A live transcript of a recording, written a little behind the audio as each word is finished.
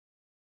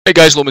Hey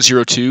guys,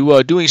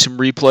 Loma02, doing some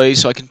replay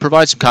so I can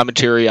provide some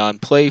commentary on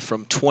play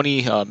from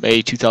 20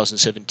 May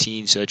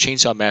 2017's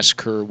Chainsaw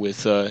Massacre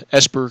with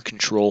Esper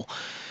Control.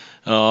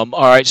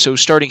 Alright, so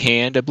starting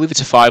hand, I believe it's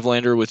a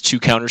 5-lander with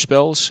 2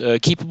 counterspells.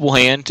 Keepable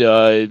hand,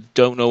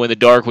 don't know in the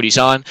dark what he's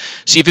on.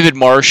 See if Vivid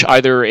Marsh,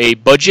 either a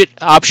budget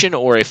option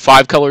or a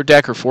 5-color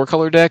deck or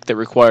 4-color deck that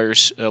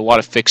requires a lot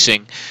of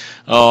fixing.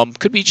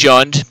 Could be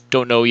Jund,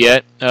 don't know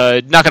yet.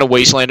 Not going to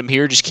wasteland him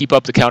here, just keep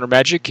up the counter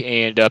magic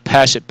and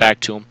pass it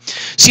back to him.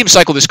 See him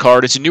cycle this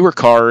card. It's a newer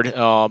card.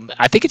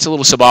 I think it's a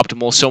little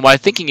suboptimal, so my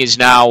thinking is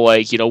now,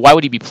 like, why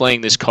would he be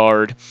playing this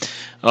card?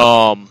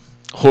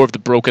 Horror of the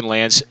Broken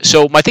Lands.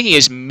 So my thinking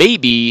is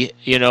maybe,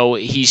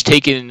 he's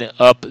taken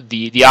up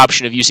the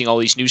option of using all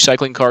these new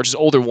cycling cards,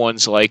 older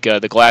ones like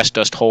the Glass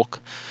Dust Hulk,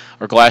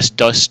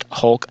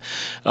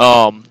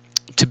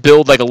 to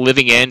build like a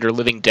Living End or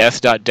Living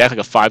Death deck, like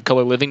a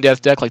 5-color Living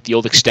Death deck, like the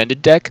old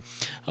extended deck,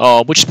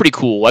 which is pretty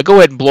cool. I go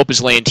ahead and blow up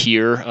his land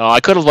here.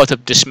 I could have left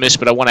up Dismiss,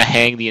 but I want to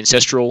hang the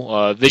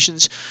Ancestral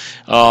Visions,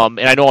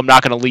 and I know I'm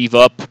not going to leave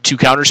up 2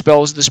 counter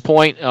spells at this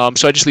point,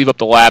 so I just leave up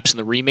the Lapse and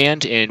the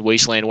Remand and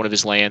wasteland one of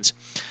his lands.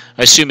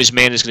 I assume his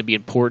mana is going to be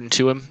important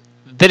to him.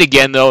 Then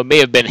again, though, it may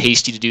have been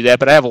hasty to do that,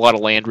 but I have a lot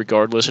of land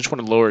regardless. I just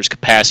want to lower his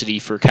capacity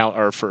for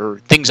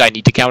things I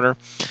need to counter.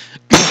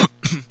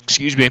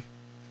 Excuse me.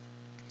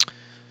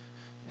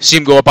 See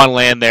him go up on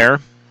land there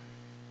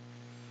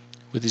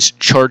with his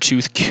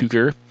Chartooth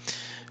Cougar.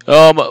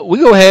 We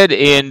go ahead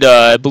and,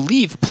 I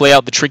believe, play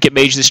out the Trinket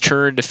Mage this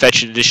turn to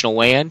fetch an additional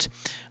land.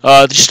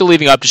 Just still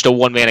leaving up just a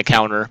 1-mana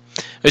counter.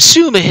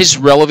 Assume his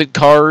relevant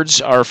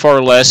cards are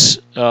far less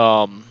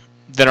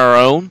than our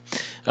own,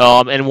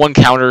 and 1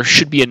 counter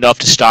should be enough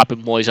to stop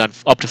him while he's on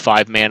up to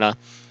 5 mana.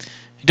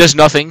 He does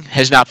nothing,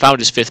 has not found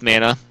his 5th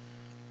mana,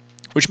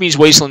 which means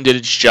Wasteland did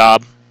its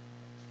job.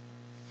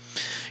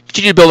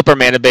 Continue to build up our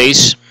mana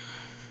base.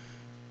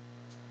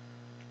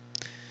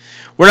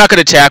 We're not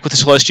going to attack with the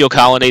Celestial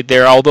Colonnade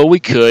there, although we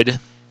could.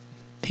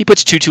 He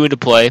puts 2/2 into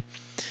play.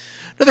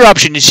 Another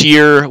option is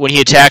here when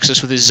he attacks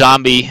us with his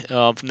zombie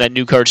from that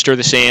new card, Stir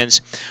the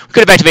Sands. We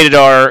could have activated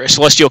our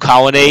Celestial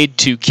Colonnade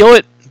to kill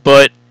it,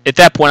 but at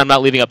that point I'm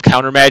not leaving up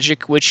counter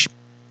magic, which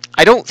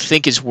I don't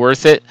think is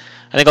worth it.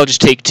 I think I'll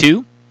just take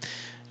 2.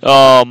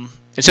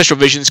 Ancestral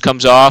Visions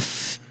comes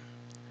off.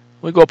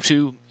 We go up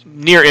to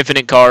near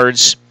infinite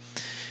cards.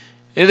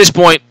 And at this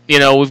point,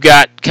 we've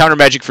got counter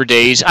magic for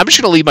days. I'm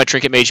just going to leave my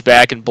Trinket Mage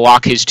back and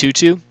block his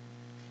 2/2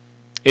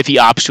 if he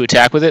opts to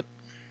attack with it.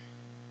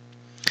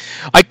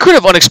 I could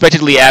have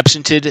unexpectedly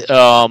absented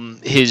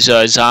his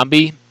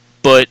zombie,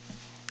 but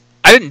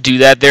I didn't do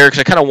that there because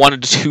I kind of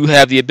wanted to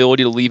have the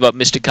ability to leave up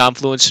Mystic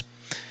Confluence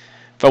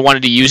if I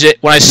wanted to use it.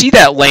 When I see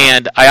that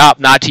land, I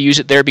opt not to use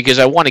it there because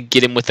I want to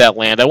get him with that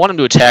land. I want him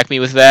to attack me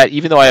with that,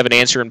 even though I have an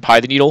answer in Pie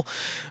the Needle.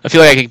 I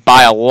feel like I can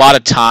buy a lot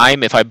of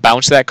time if I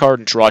bounce that card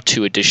and draw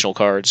 2 additional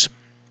cards.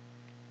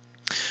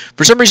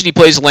 For some reason, he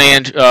plays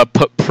land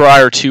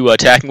prior to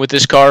attacking with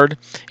this card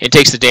and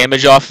takes the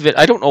damage off of it.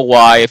 I don't know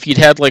why. If he'd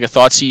had like a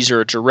Thoughtseize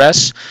or a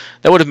Duress,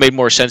 that would have made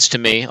more sense to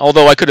me,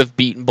 although I could have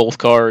beaten both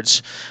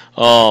cards.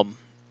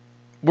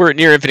 We're at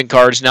near infinite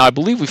cards now. I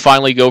believe we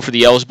finally go for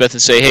the Elspeth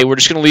and say, hey, we're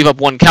just going to leave up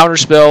 1 counter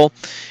spell.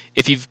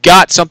 If you've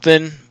got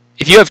something,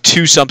 if you have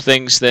 2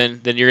 somethings,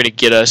 then you're going to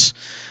get us.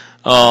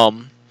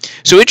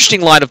 So interesting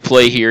line of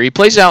play here. He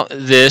plays out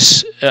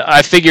this.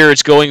 I figure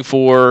it's going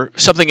for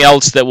something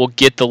else that will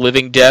get the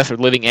Living Death, or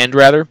Living End,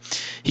 rather.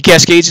 He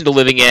cascades into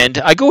Living End.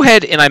 I go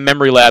ahead and I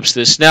Memory Lapse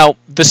this. Now,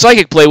 the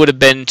Psychic play would have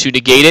been to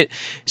negate it,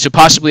 so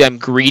possibly I'm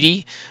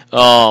greedy.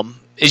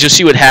 As you'll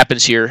see what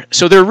happens here.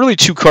 So there are really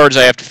 2 cards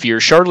I have to fear.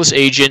 Shardless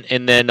Agent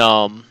and then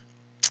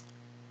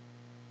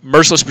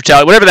Merciless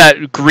Brutality. Whatever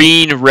that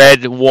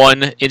green-red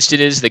 1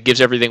 instant is that gives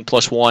everything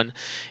 +1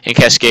 and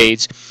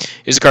cascades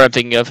is the card I'm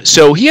thinking of.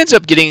 So he ends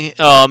up getting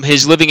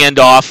his Living End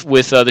off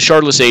with the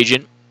Shardless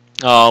Agent,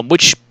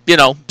 which,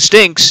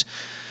 stinks.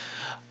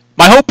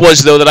 My hope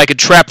was, though, that I could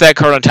trap that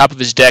card on top of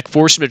his deck,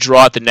 force him to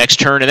draw it the next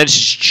turn, and then it's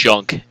just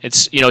junk.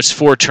 It's, it's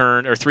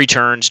 3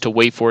 turns to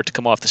wait for it to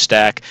come off the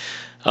stack.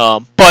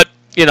 But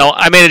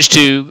I managed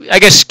to, I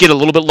guess, get a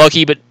little bit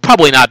lucky, but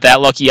probably not that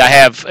lucky. I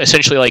have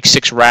essentially like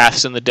 6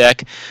 Wraths in the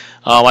deck.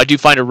 I do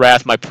find a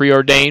Wrath my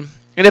Preordain,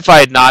 and if I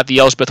had not, the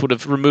Elspeth would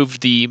have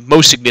removed the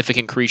most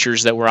significant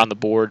creatures that were on the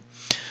board.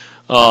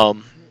 We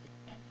go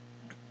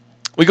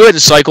ahead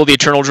and cycle the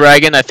Eternal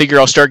Dragon. I figure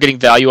I'll start getting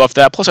value off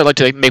that. Plus, I like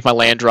to make my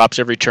land drops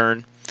every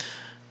turn.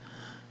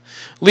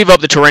 Leave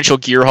up the Torrential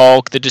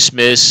Gearhulk, the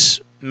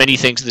Dismiss, many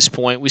things at this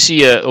point. We see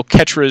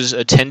Oketra's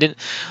Attendant.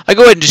 I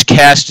go ahead and just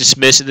cast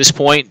Dismiss at this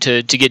point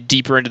to get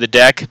deeper into the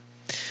deck.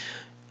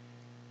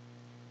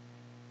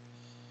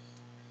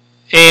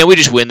 And we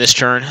just win this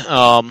turn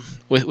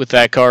with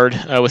that card,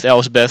 with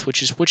Elspeth,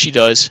 which is what she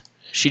does.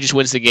 She just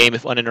wins the game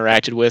if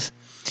uninteracted with.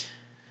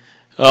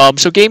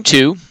 So game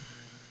 2.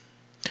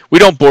 We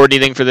don't board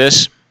anything for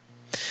this.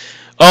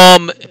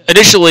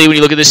 Initially, when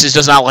you look at this, it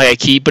does not look like a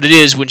keep, but it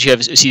is when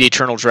you see the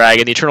Eternal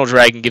Dragon. The Eternal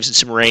Dragon gives it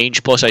some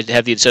range, plus I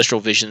have the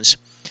Ancestral Visions.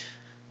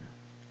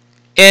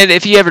 And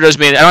if he ever does,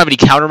 man, I don't have any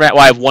counter magic.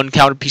 Well, I have one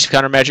piece of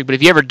counter magic, but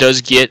if he ever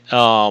does get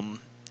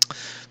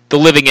the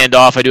living end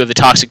off, I do have the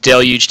Toxic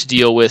Deluge to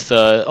deal with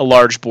a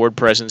large board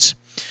presence.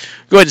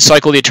 Go ahead and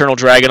cycle the Eternal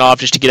Dragon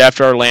off just to get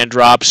after our land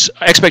drops.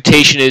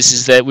 Expectation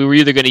is that we were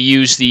either going to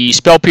use the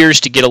Spell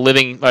Pierce to get a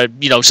living,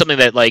 something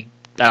that like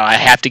I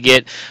have to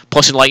get,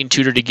 plus Enlightened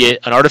Tutor to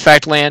get an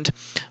artifact land,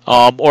 or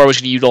I was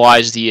going to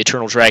utilize the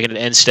Eternal Dragon at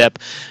end step.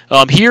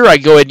 Here I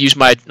go ahead and use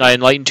my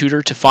Enlightened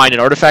Tutor to find an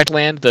artifact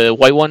land, the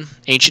white one,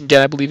 Ancient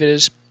Den I believe it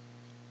is,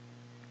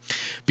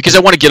 because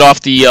I want to get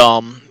off the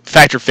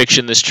Factor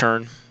Fiction this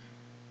turn.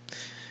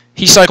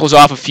 He cycles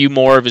off a few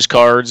more of his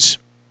cards.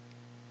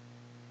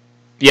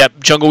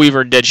 Yep, Jungle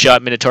Weaver and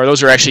Deadshot Minotaur.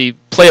 Those are actually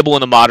playable in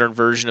the modern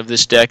version of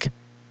this deck.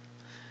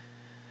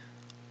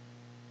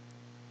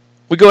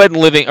 We go ahead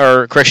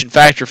and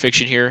Factor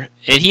Fiction here,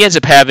 and he ends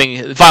up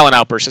having Violent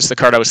Outburst. That's the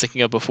card I was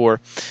thinking of before,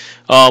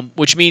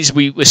 which means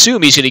we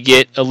assume he's going to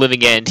get a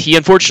living end. He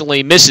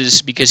unfortunately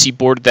misses because he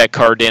boarded that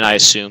card in, I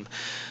assume.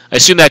 I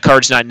assume that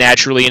card's not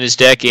naturally in his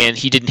deck, and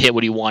he didn't hit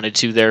what he wanted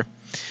to there.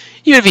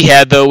 Even if he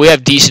had, though, we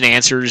have decent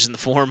answers in the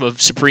form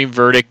of Supreme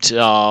Verdict,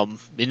 and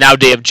now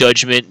Day of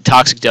Judgment,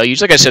 Toxic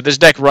Deluge. Like I said, this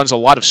deck runs a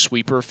lot of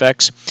sweeper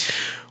effects.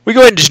 We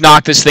go ahead and just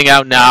knock this thing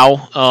out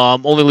now,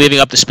 only leaving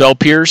up the Spell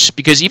Pierce,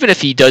 because even if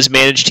he does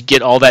manage to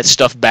get all that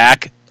stuff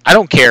back, I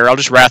don't care. I'll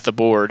just wrath the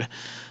board.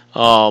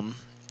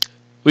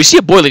 We see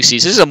a Boiling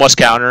Seas. This is a must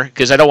counter,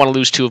 because I don't want to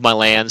lose two of my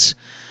lands.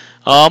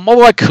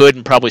 Although I could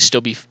and probably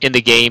still be in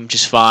the game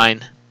just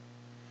fine.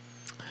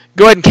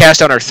 Go ahead and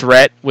cast out our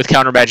threat with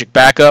Counter Magic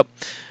backup.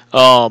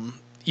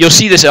 You'll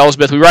see this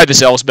Elsbeth. We ride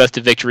this Elsbeth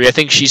to victory. I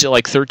think she's at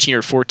like 13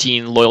 or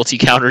 14 loyalty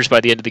counters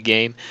by the end of the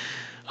game.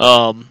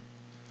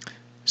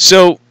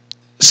 So,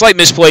 slight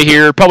misplay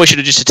here. Probably should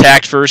have just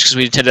attacked first because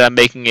we intended on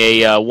making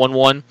a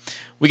 1-1.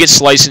 We get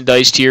sliced and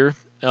diced here,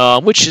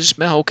 which is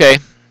okay.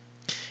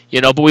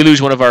 But we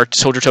lose one of our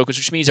soldier tokens,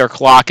 which means our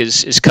clock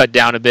is cut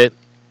down a bit.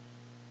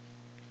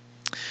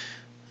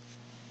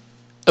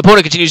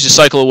 Opponent continues to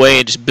cycle away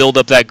and just build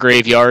up that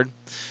graveyard.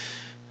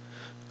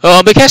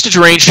 They cast a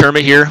Deranged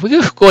Hermit here. We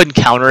can go ahead and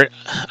counter it,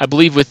 I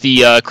believe, with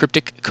the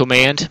Cryptic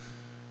Command,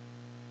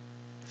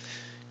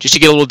 just to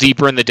get a little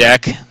deeper in the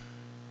deck.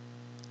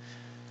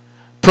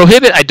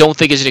 Prohibit, I don't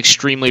think, is an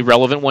extremely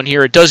relevant one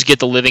here. It does get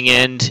the living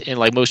end and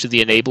like most of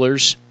the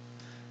enablers.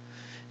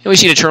 And we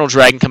see an Eternal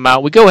Dragon come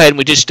out. We go ahead and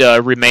we just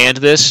remand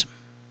this.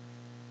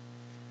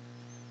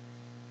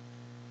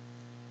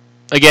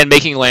 Again,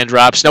 making land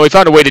drops. Now we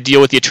found a way to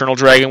deal with the Eternal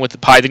Dragon with the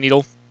Pie the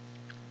Needle,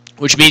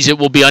 which means it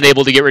will be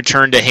unable to get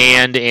returned to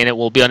hand, and it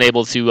will be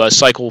unable to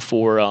cycle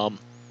for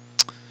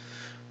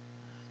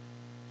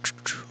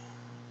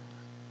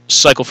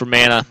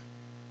mana.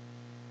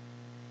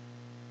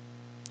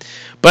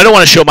 But I don't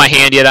want to show my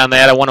hand yet on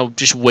that. I want to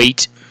just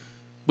wait.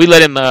 We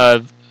let him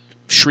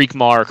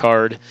Shriekmaw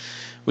card.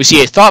 We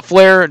see a Thought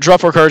Flare, draw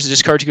 4 cards, and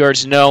discard 2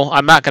 cards. No,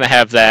 I'm not going to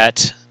have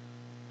that.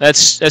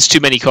 That's too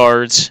many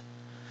cards.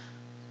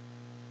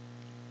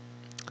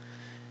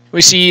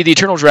 We see the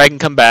Eternal Dragon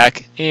come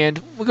back,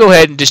 and we'll go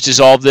ahead and just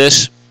dissolve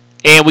this.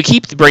 And we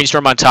keep the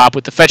Brainstorm on top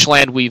with the fetch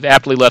land we've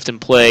aptly left in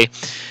play.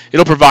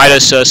 It'll provide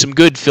us some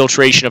good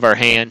filtration of our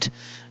hand.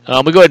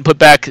 We go ahead and put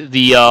back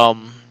the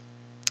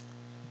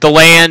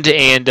land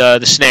and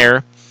the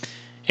snare.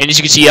 And as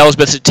you can see,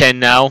 Elsbeth's at 10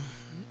 now.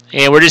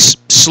 And we're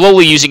just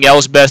slowly using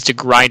Elsbeth to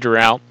grind her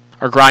out,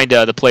 or grind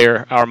the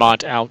player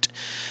Armont out.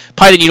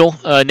 Pie the Needle,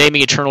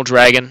 naming Eternal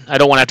Dragon. I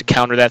don't want to have to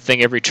counter that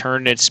thing every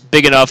turn. It's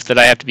big enough that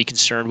I have to be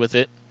concerned with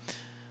it.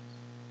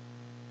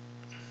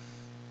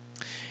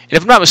 And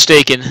if I'm not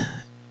mistaken,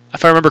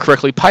 if I remember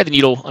correctly, Pie the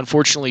Needle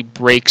unfortunately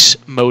breaks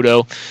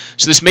Moto.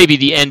 So this may be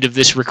the end of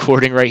this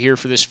recording right here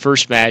for this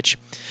first match.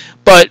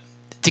 But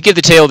to give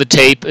the tail of the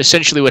tape,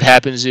 essentially what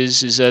happens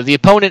is the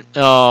opponent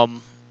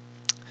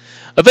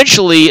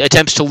eventually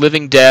attempts to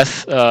Living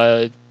Death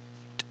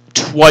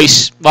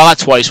twice. Well, not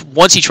twice.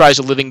 Once he tries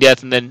a Living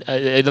Death, and then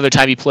another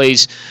time he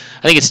plays,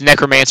 I think it's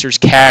Necromancer's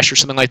Cash or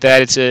something like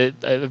that. It's a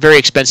very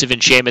expensive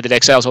enchantment that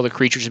exiles all the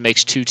creatures and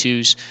makes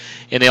 2/2s,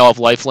 and they all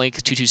have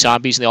lifelink, 2/2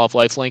 zombies, and they all have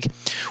lifelink,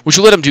 which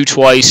will let him do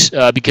twice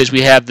because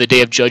we have the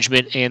Day of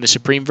Judgment and the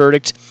Supreme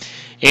Verdict.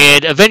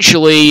 And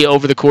eventually,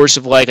 over the course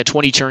of like a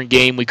 20-turn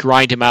game, we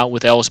grind him out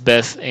with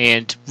Elsbeth,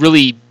 and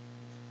really,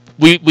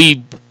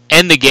 we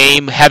end the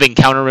game having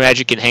counter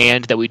magic in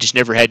hand that we just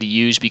never had to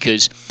use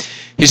because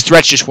his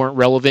threats just weren't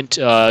relevant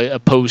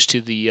opposed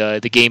to the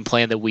game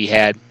plan that we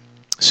had.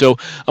 So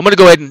I'm going to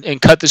go ahead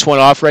and cut this one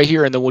off right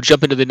here, and then we'll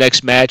jump into the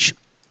next match.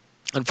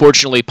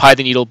 Unfortunately, Pie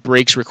the Needle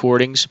breaks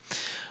recordings.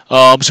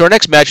 So our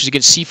next match is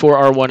against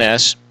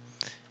C4R1S,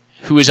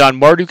 who is on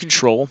Mardu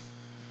control.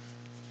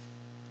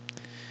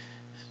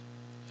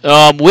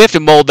 We have to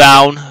mull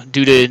down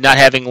due to not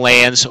having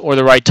lands or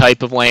the right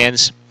type of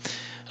lands.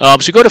 So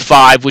we go to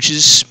 5, which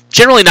is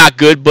generally not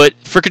good, but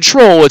for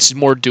control, it's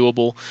more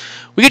doable.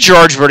 We get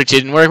Charge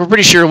Verdicted, and we're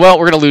pretty sure, well,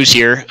 we're going to lose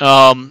here.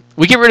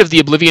 We get rid of the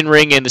Oblivion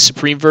Ring and the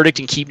Supreme Verdict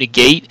and keep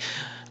Negate.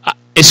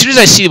 As soon as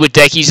I see what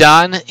deck he's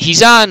on,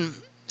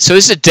 so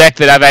this is a deck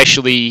that I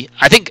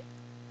think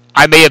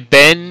I may have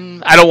been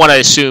I don't want to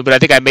assume, but I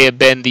think I may have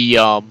been the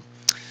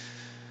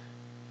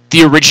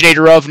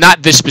originator of,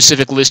 not this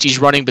specific list he's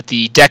running, but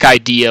the deck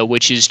idea,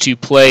 which is to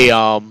play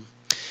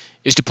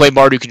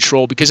Mardu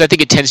Control, because I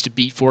think it tends to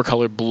beat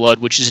 4-color Blood,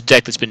 which is a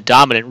deck that's been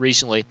dominant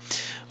recently.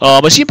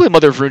 I see him play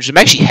Mother of Runes, I'm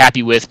actually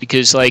happy with,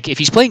 because like if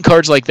he's playing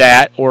cards like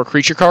that, or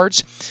creature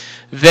cards,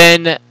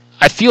 then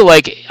I feel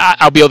like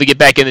I'll be able to get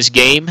back in this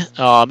game,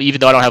 even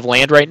though I don't have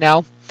land right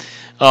now,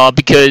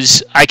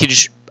 because I can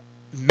just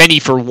many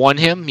for one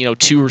him,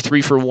 2 or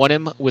 3 for one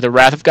him with a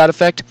Wrath of God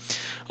effect.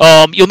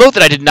 You'll note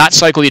that I did not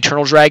cycle the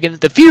Eternal Dragon.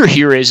 The fear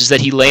here is that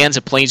he lands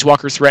a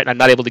Planeswalker threat and I'm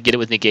not able to get it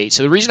with Negate.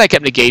 So the reason I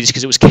kept Negate is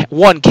because it was,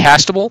 1,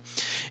 castable,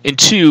 and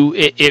 2,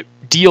 it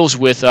deals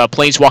with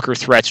Planeswalker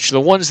threats, which are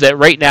the ones that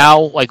right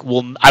now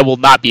I will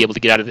not be able to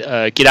get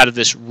out of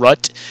this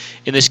rut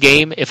in this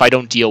game if I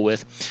don't deal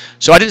with.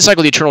 So I didn't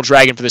cycle the Eternal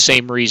Dragon for the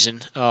same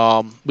reason.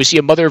 We see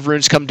a Mother of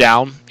Runes come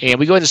down, and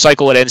we go ahead and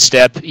cycle at end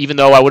step, even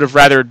though I would have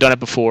rather done it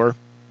before.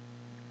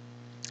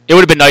 It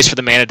would have been nice for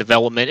the mana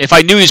development. If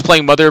I knew he was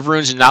playing Mother of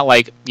Runes and not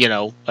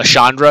a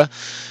Chandra,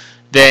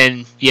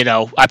 then,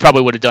 I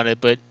probably would have done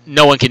it, but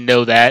no one can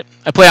know that.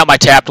 I play out my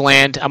tapped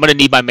land. I'm going to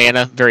need my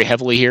mana very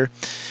heavily here.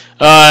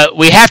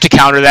 We have to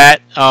counter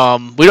that.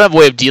 We don't have a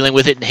way of dealing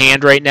with it in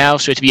hand right now,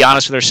 so we have to be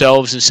honest with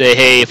ourselves and say,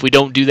 hey, if we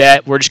don't do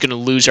that, we're just going to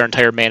lose our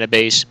entire mana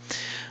base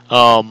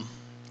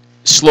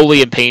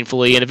slowly and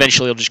painfully, and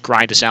eventually it'll just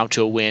grind us out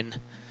to a win.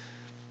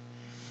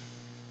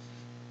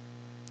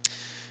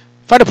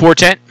 Find a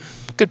Portent.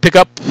 Good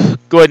pickup.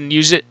 Go ahead and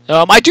use it.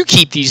 I do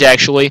keep these,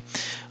 actually.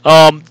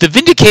 The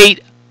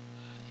Vindicate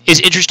is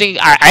interesting.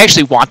 I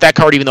actually want that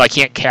card, even though I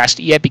can't cast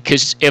it yet,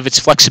 because of its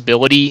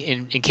flexibility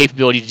and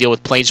capability to deal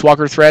with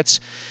Planeswalker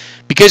threats.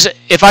 Because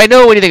if I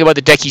know anything about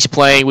the deck he's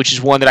playing, which is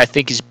one that I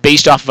think is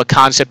based off of a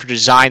concept or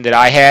design that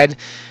I had,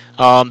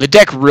 the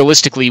deck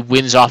realistically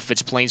wins off of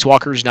its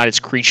Planeswalkers, not its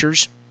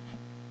creatures.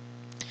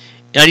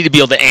 And I need to be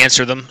able to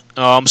answer them.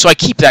 So I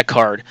keep that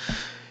card.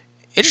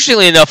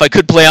 Interestingly enough, I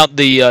could play out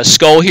the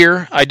Skull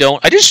here. I don't.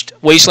 I just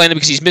wasteland him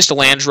because he's missed a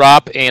land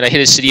drop, and I hit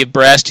his City of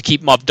Brass to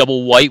keep him off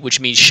double white, which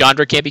means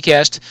Chandra can't be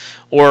cast,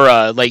 or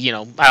I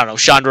don't know,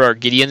 Chandra or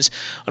Gideon's.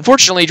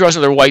 Unfortunately, he draws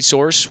another white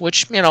source,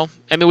 which it was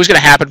going to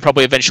happen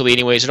probably eventually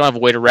anyways. I don't have a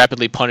way to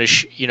rapidly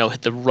punish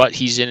the rut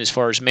he's in as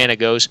far as mana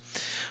goes.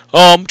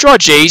 Draw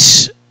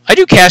Jace. I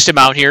do cast him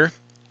out here.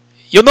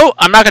 You'll note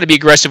I'm not going to be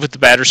aggressive with the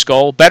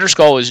Batterskull.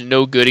 Batterskull is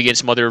no good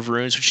against Mother of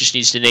Runes, which just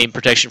needs to name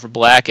Protection for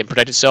black and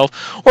protect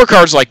itself, or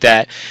cards like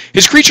that.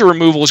 His creature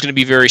removal is going to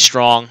be very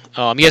strong.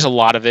 He has a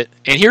lot of it.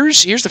 And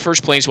here's the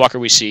first Planeswalker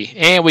we see,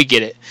 and we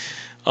get it.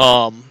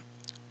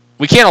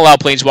 We can't allow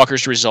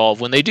Planeswalkers to resolve.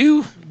 When they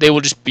do, they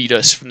will just beat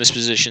us from this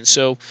position.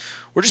 So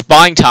we're just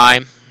buying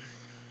time.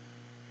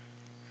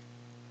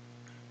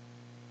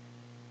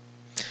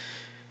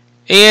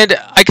 And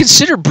I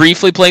consider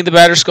briefly playing the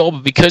Batterskull,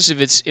 but because of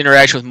its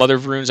interaction with Mother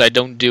of Runes, I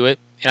don't do it,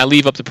 and I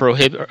leave up the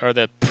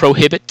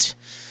Prohibit.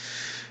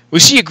 We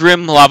see a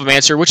Grim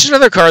Lavamancer, which is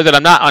another card that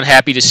I'm not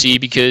unhappy to see,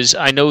 because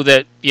I know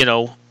that,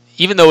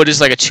 even though it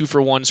is like a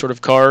 2-for-1 sort of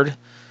card,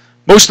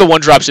 most of the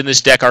 1-drops in this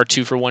deck are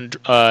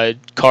 2-for-1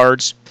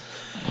 cards,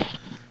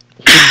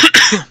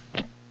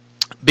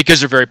 because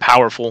they're very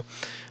powerful,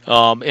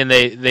 and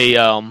they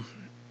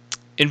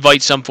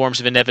invite some forms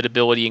of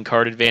inevitability and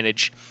card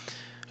advantage.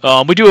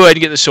 We do go ahead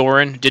and get the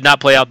Sorin. Did not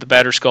play out the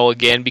Batterskull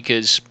again,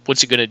 because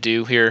what's it going to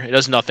do here? It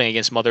does nothing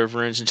against Mother of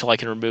Runes until I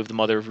can remove the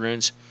Mother of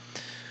Runes.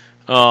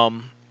 We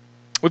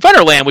find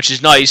our land, which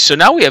is nice. So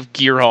now we have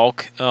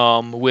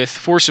Gearhulk with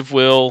Force of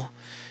Will.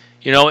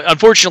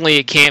 Unfortunately,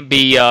 it can't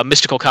be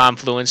Mystical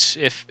Confluence.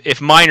 If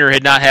Minor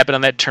had not happened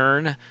on that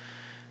turn,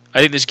 I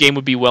think this game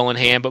would be well in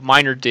hand, but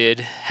Minor did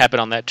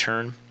happen on that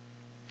turn.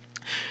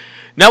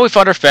 Now we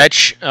found our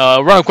fetch.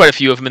 We're running quite a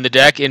few of them in the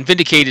deck, and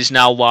Vindicate is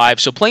now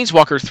live. So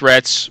Planeswalker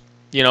threats,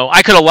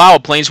 I could allow a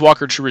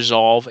Planeswalker to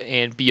resolve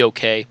and be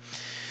okay.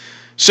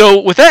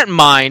 So with that in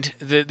mind,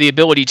 the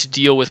ability to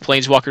deal with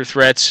Planeswalker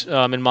threats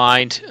in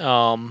mind,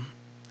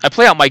 I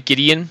play out my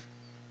Gideon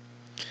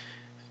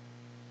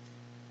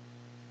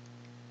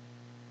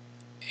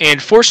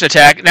and force an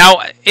attack.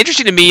 Now,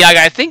 interesting to me,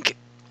 I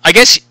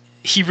guess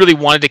he really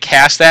wanted to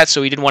cast that,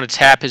 so he didn't want to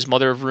tap his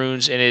Mother of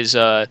Runes and his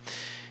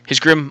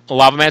Grim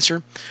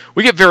Lavamancer.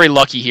 We get very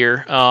lucky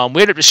here. We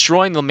end up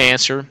destroying the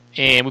Mancer,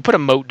 and we put a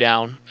moat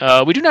down.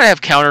 We do not have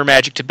counter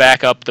magic to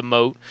back up the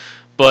moat,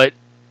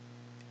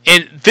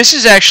 and this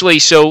is actually,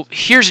 so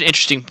here's an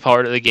interesting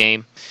part of the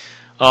game.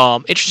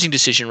 Interesting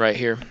decision right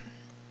here.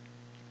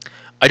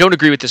 I don't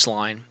agree with this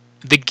line.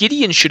 The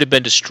Gideon should have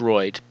been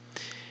destroyed.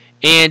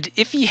 And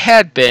if he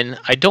had been,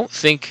 I don't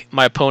think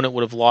my opponent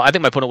would have lost. I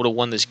think my opponent would have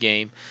won this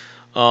game.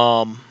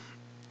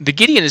 The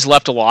Gideon is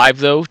left alive,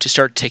 though, to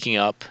start ticking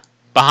up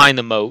behind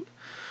the moat,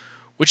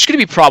 which is going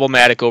to be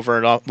problematic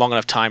over a long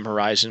enough time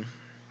horizon.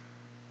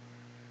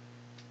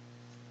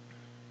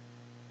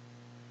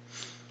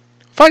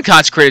 Find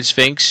Consecrated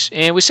Sphinx,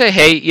 and we say,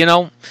 hey,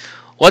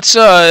 let's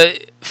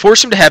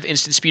force him to have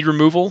instant speed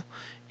removal.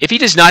 If he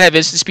does not have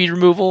instant speed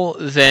removal,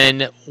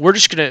 then we're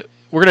just going to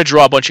we're going to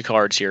draw a bunch of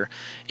cards here.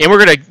 And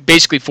we're going to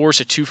basically force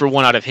a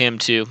 2-for-1 out of him,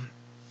 too.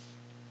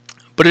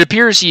 But it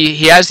appears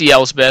he has the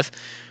Elspeth,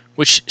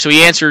 so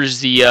he answers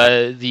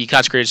the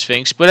Consecrated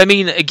Sphinx. But, I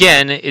mean,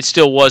 again, it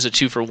still was a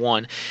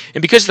 2-for-1.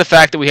 And because of the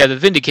fact that we have the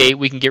Vindicate,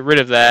 we can get rid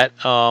of that.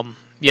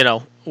 You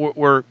know,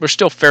 we're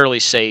still fairly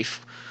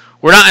safe.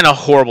 We're not in a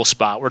horrible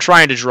spot. We're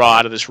trying to draw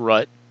out of this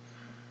rut.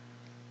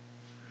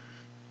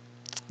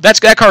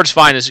 That card's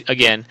fine,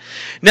 again.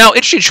 Now,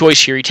 interesting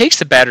choice here. He takes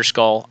the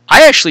Batterskull.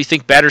 I actually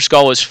think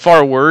Batterskull is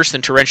far worse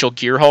than Torrential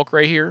Gearhulk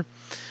right here,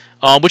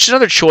 which is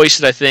another choice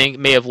that I think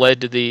may have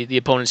led to the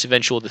opponent's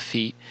eventual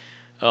defeat.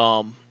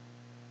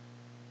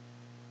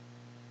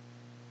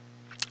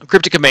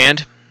 Cryptic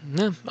Command.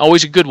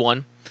 Always a good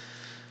one.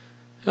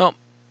 Well,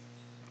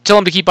 tell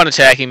him to keep on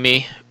attacking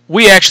me.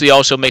 We actually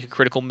also make a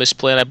critical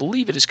misplay, and I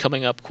believe it is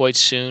coming up quite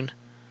soon.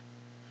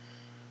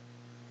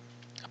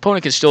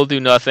 Opponent can still do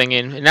nothing,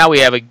 and now we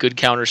have a good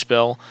counter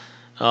spell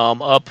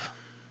up.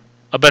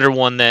 A better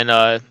one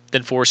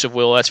than Force of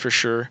Will, that's for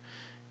sure,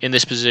 in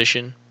this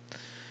position.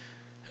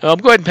 Go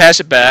ahead and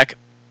pass it back.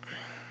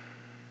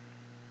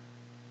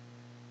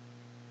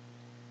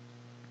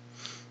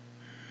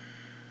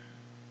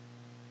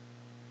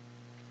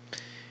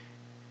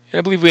 And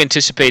I believe we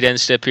anticipate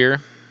end step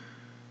here.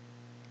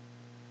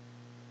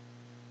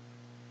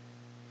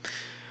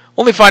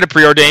 Only find a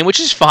Preordain, which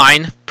is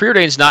fine.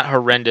 Preordain's not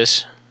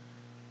horrendous.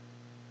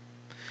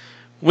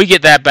 We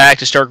get that back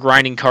to start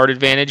grinding card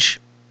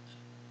advantage.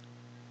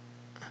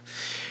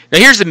 Now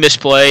here's the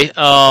misplay.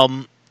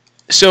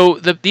 So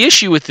the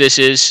issue with this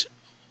is,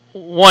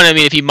 one, I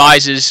mean, if he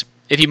mises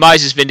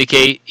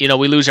Vindicate, you know,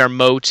 we lose our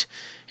moat,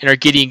 and our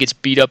Gideon gets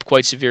beat up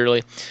quite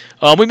severely.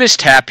 We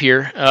missed tap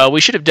here. We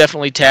should have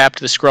definitely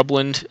tapped the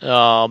Scrubland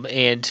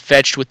and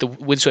fetched with the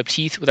Windswept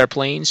Heath with our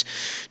planes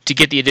to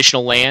get the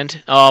additional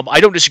land.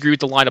 I don't disagree with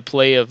the line of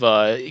play of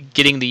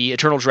getting the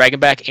Eternal Dragon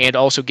back and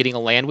also getting a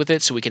land with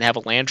it so we can have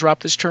a land drop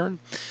this turn.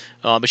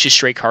 It's just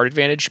straight card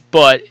advantage.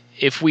 But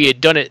if we had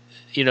done it,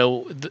 you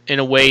know, in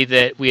a way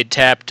that we had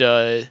tapped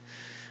the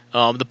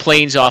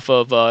planes off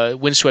of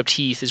Windswept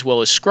Heath as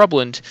well as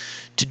Scrubland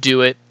to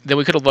do it, then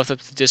we could have left up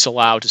the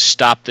disallow to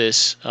stop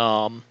this,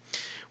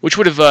 which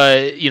would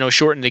have you know,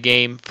 shortened the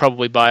game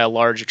probably by a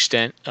large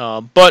extent.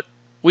 But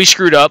we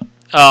screwed up.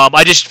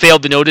 I just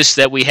failed to notice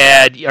that we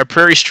had our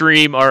Prairie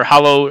Stream, our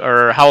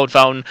Hallowed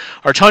Fountain,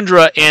 our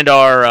Tundra, and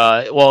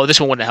our well, this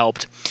one wouldn't have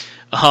helped.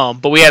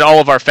 But we had all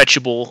of our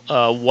fetchable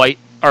white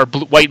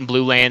and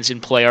blue lands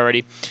in play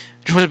already.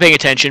 Just wasn't paying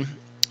attention.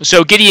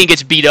 So Gideon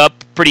gets beat up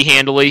pretty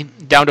handily,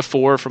 down to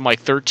 4 from like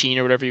 13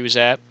 or whatever he was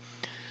at.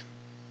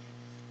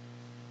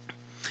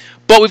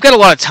 But we've got a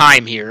lot of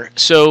time here.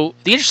 So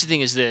the interesting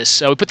thing is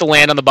this. We put the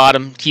land on the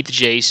bottom, keep the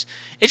Jace.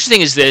 Interesting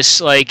thing is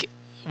this. Like,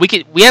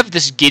 we have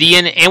this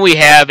Gideon, and we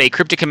have a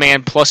Cryptic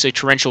Command plus a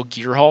Torrential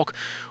Gearhulk,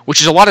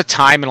 which is a lot of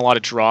time and a lot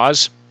of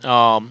draws. We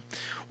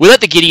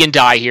let the Gideon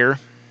die here.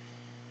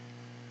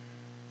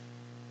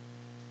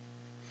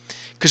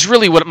 Because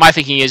really what my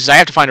thinking is I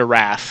have to find a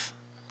Wrath.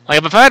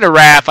 Like, if I had a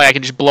Wrath, like, I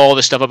can just blow all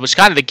this stuff up. It's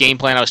kind of the game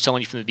plan I was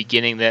telling you from the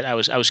beginning that I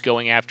was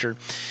going after,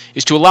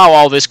 is to allow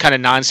all this kind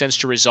of nonsense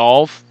to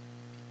resolve.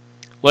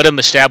 Let him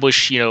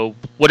establish, you know,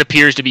 what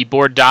appears to be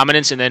board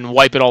dominance, and then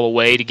wipe it all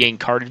away to gain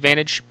card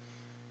advantage.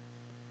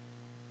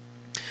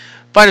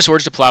 Find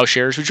Swords to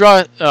Plowshares. We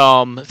draw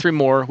 3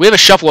 more. We have a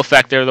shuffle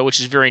effect there, though, which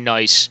is very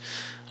nice.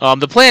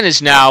 The plan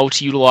is now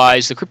to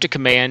utilize the Cryptic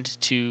Command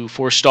to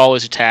forestall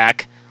his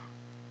attack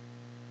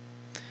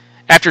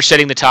after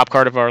setting the top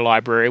card of our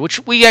library,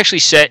 which we actually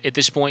set at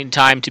this point in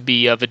time to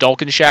be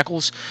Vidalcan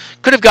Shackles.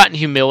 Could have gotten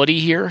Humility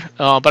here,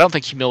 but I don't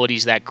think Humility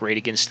is that great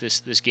against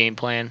this game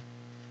plan.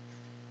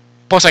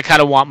 Plus, I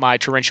kind of want my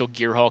Torrential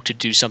Gearhulk to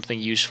do something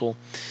useful.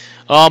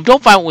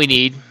 Don't find what we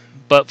need,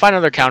 but find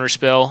another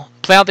counterspell,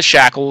 play out the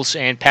Shackles,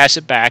 and pass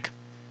it back.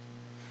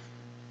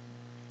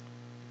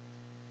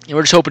 And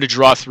we're just hoping to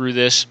draw through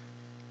this.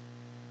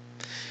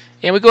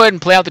 And we go ahead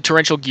and play out the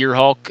Torrential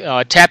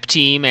Gearhulk, tap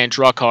team, and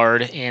draw a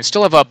card, and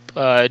still have up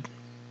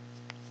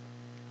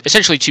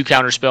essentially 2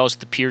 counterspells,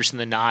 the Pierce and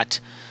the Knot.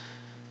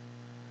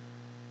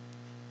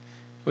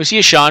 We see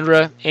a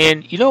Chandra,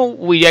 and you know what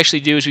we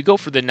actually do is we go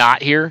for the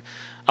Knot here.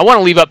 I want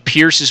to leave up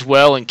Pierce as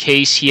well in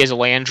case he has a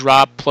land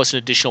drop plus an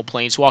additional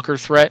Planeswalker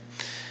threat.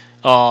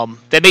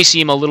 That may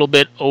seem a little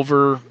bit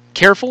over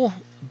careful,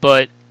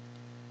 and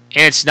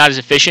it's not as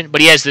efficient,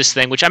 but he has this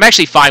thing, which I'm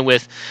actually fine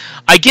with.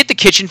 I get the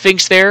Kitchen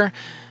Finks there,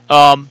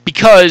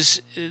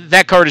 because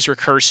that card is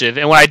recursive,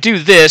 and when I do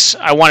this,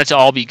 I want it to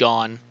all be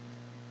gone.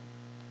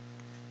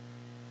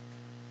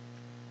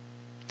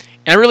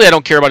 And I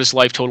don't care about his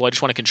life total, I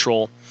just want to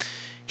control.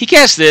 He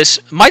casts this.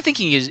 My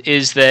thinking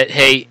is that,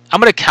 hey,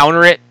 I'm going to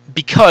counter it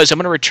because I'm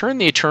going to return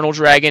the Eternal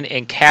Dragon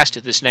and cast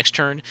it this next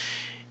turn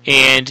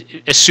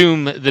and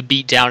assume the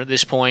beatdown at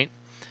this point,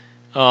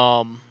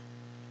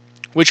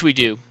 which we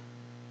do.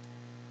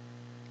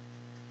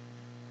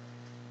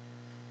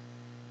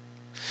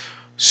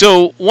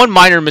 So one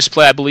minor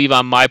misplay, I believe,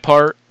 on my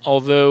part,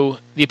 although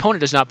the opponent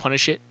does not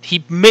punish it. He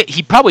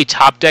probably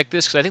top decked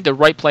this because I think the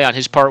right play on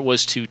his part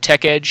was to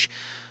Tech Edge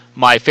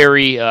my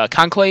fairy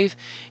conclave,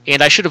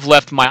 and I should have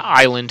left my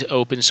island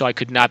open so I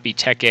could not be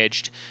tech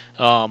edged.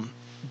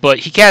 But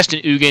he cast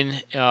an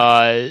Ugin,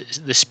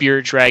 the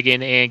Spirit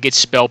Dragon, and gets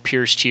spell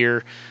pierced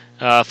here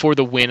for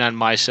the win on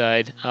my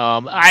side.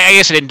 I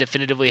guess I didn't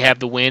definitively have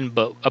the win,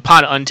 but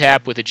upon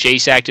untap with a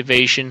Jace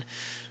activation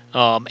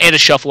and a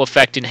shuffle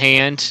effect in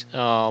hand,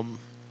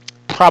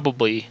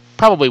 probably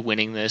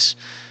winning this,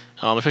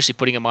 especially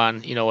putting him on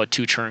a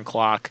 2-turn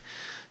clock.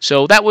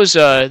 So that was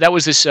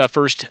this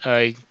first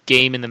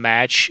game in the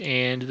match,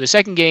 and the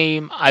second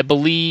game I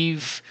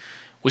believe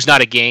was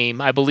not a game.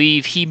 I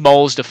believe he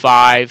mulls to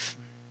 5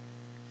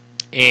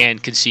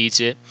 and concedes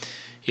it.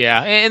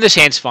 Yeah, and this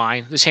hand's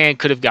fine. This hand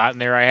could have gotten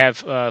there. I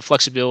have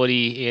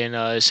flexibility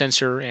in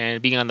Censor,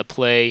 and being on the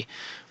play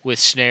with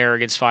Snare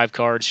against 5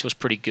 cards feels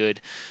pretty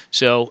good.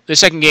 So the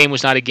second game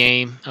was not a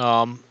game.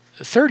 The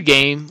third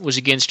game was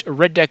against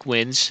Red Deck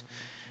Wins,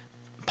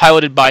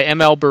 piloted by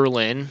ML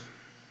Berlin.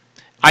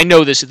 I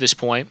know this at this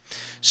point.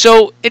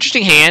 So,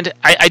 interesting hand.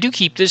 I do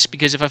keep this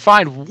because if I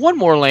find one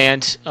more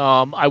land,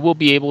 I will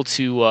be able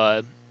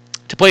to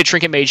play a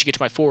Trinket Mage to get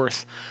to my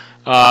 4th.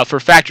 For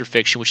Factor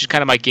Fiction, which is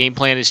kind of my game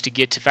plan, is to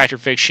get to Factor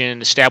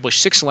Fiction, establish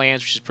 6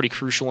 lands, which is pretty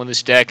crucial in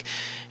this deck,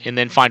 and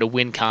then find a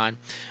win con.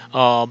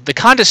 The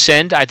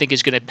Condescend, I think,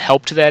 is going to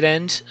help to that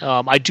end.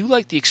 I do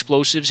like the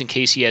Explosives in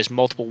case he has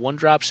multiple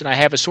 1-drops, and I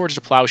have a Swords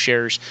to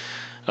Plowshares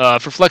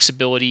for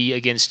flexibility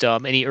against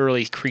any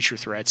early creature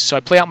threats. So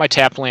I play out my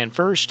tap land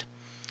first.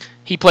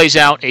 He plays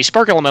out a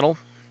Spark Elemental,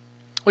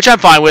 which I'm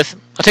fine with.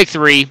 I'll take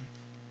 3.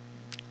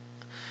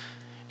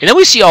 And then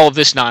we see all of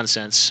this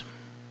nonsense.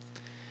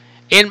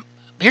 And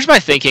here's my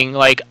thinking,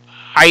 like,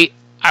 I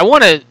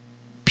want to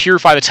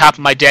purify the top of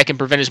my deck and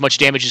prevent as much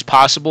damage as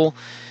possible.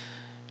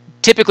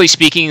 Typically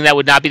speaking, that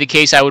would not be the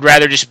case. I would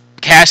rather just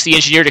cast the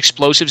Engineered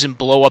Explosives and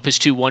blow up his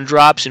 2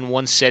 1-drops in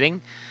one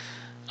setting,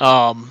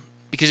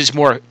 because it's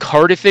more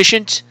card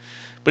efficient,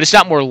 but it's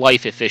not more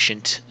life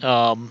efficient.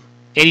 And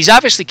he's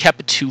obviously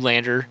kept a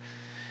 2-lander.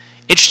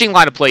 Interesting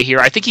line of play here.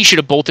 I think he should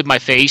have bolted my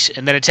face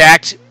and then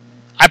attacked.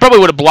 I probably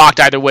would have blocked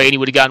either way, and he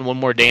would have gotten 1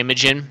 more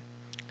damage in,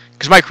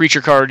 because my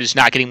creature card is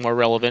not getting more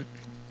relevant.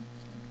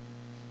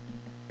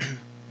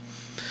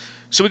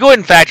 So we go ahead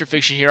and Factor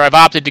Fiction here. I've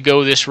opted to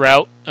go this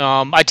route.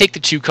 I take the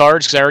 2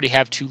 cards because I already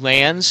have 2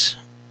 lands.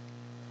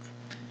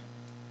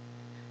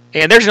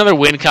 And there's another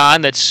win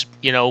con that's,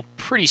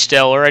 pretty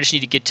stellar. I just need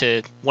to get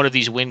to one of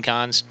these win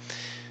cons.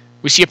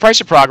 We see a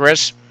Price of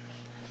Progress,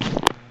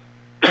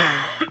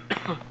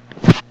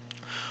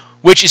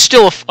 which is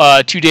still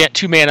a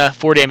 2 mana,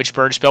 4 damage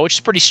burn spell, which is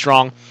pretty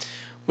strong.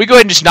 We go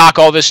ahead and just knock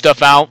all this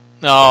stuff out.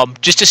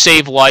 Just to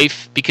save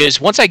life,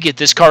 because once I get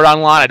this card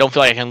online, I don't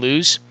feel like I can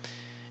lose,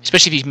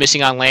 especially if he's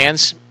missing on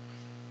lands.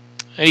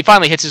 And he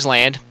finally hits his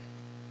land,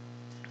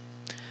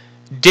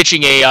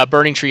 ditching a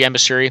Burning Tree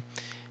Emissary.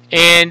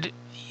 And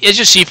as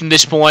you see from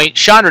this point,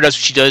 Chandra does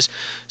what she does.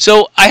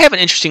 So I have an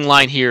interesting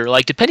line here.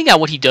 Like, depending on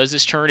what he does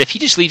this turn, if he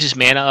just leaves his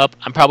mana up,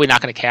 I'm probably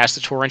not going to cast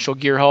the Torrential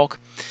Gearhulk.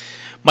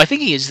 My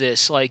thinking is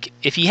this, like,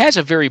 if he has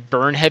a very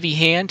burn-heavy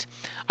hand,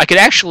 I could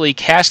actually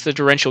cast the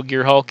Torrential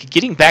Gearhulk,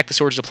 getting back the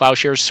Swords of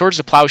Plowshares, Swords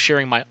of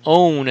Plowsharing my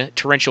own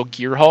Torrential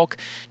Gearhulk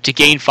to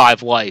gain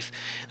 5 life.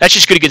 That's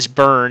just good against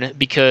burn,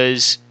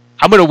 because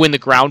I'm going to win the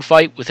ground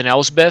fight with an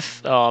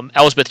Elspeth.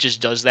 Elspeth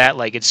just does that.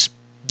 Like, it's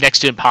next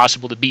to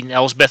impossible to beat an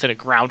Elspeth in a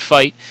ground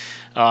fight,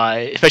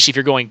 especially if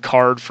you're going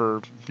card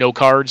for no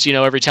cards,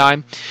 every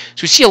time.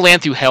 So we see a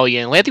Land Through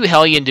Hellion. Land Through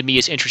Hellion to me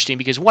is interesting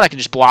because, 1, I can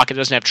just block it. It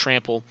doesn't have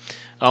trample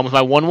with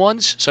my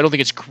 1/1s, so I don't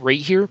think it's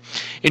great here.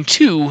 And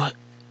 2,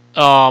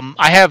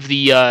 I have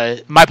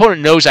the my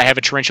opponent knows I have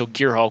a Torrential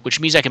Gearhulk, which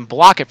means I can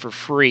block it for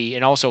free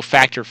and also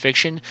Factor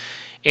Fiction.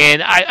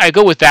 And I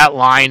go with that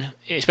line,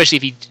 especially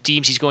if he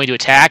deems he's going to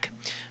attack,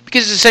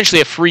 because it's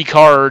essentially a free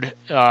card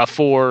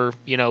for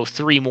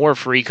 3 more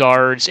free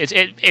cards.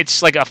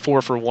 It's like a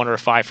 4 for 1 or a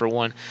 5 for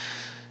 1.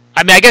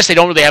 I mean, I guess they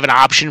don't really have an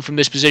option from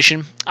this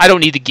position. I don't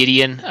need the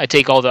Gideon. I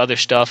take all the other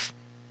stuff.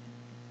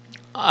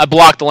 I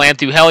block the Land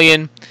Through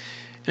Hellion,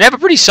 and I have a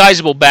pretty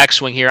sizable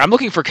backswing here. I'm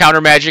looking for counter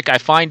magic. I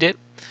find it.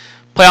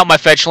 Play out my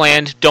fetch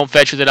land. Don't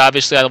fetch with it,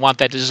 obviously. I want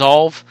that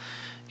Dissolve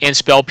and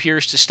Spell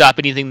Pierce to stop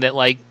anything that,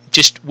 like,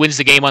 just wins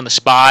the game on the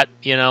spot.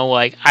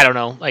 Like, I don't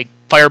know. Like,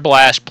 Fire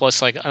Blast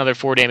plus, like, another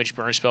 4 damage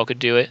burn spell could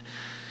do it.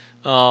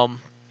 I want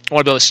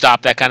to be able to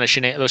stop that kind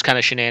of those kind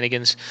of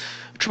shenanigans.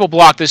 Triple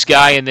block this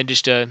guy, and then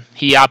just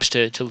he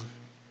opts to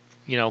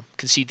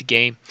concede the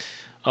game.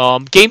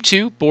 Game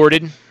 2,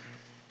 boarded.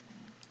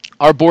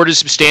 Our board is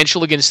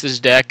substantial against this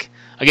deck,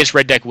 against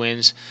Red Deck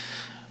Wins.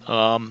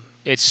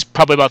 It's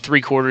probably about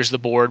 3/4 of the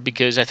board,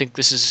 because I think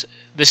this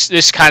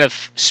kind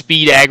of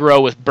speed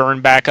aggro with burn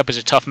backup is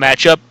a tough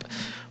matchup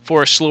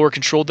for a slower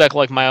control deck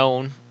like my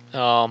own,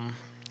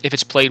 if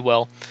it's played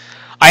well.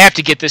 I have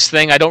to get this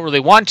thing. I don't really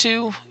want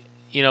to.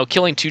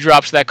 Killing 2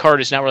 drops of that card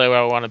is not really where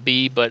I want to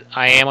be, but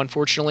I am,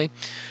 unfortunately.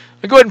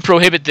 I'll go ahead and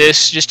prohibit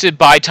this just to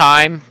buy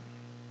time.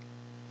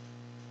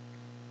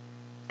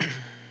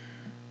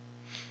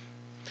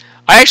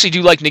 I actually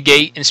do like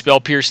Negate and Spell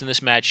Pierce in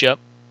this matchup.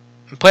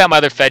 Play out my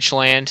other fetch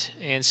land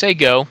and say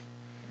go.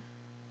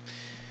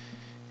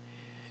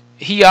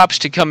 he opts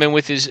to come in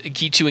with his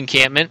key 2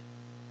 encampment,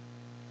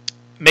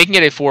 making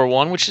it a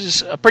 4-1, which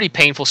is a pretty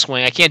painful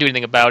swing. I can't do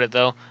anything about it,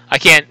 though. I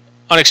can't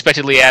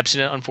unexpectedly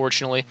absent it,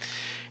 unfortunately.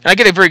 And I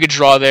get a very good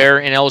draw there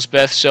in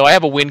Elsbeth, so I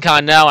have a win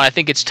con now, and I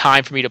think it's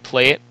time for me to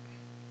play it.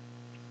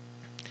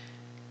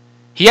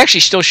 He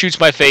actually still shoots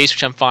my face,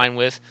 which I'm fine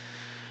with.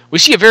 We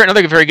see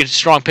another very good,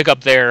 strong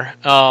pickup there.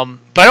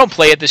 But I don't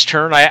play it this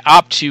turn. I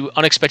opt to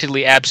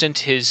unexpectedly absent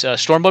his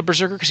Stormblood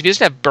Berserker, because if he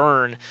doesn't have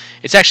burn,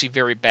 it's actually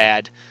very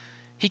bad.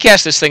 He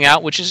casts this thing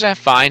out, which is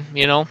fine,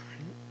 you know.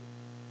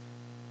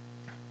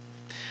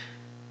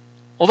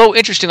 Although,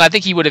 interesting, I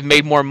think he would have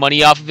made more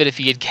money off of it if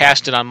he had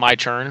cast it on my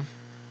turn.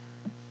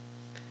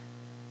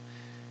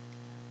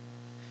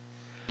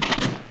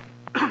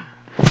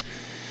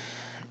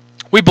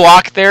 We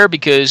block there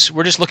because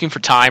we're just looking for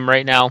time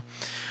right now.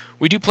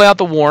 We do play out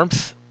the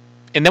Warmth,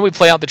 and then we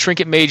play out the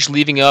Trinket Mage,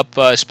 leaving up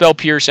Spell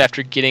Pierce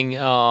after getting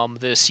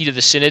the Seat of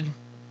the Synod.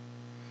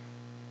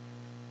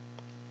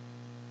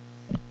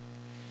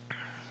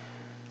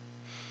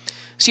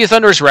 See a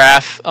Thunderous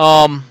Wrath.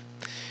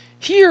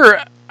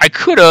 Here, I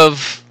could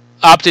have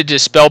opted to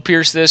Spell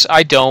Pierce this.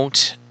 I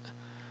don't.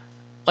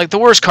 Like, the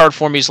worst card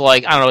for me is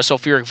like, I don't know, a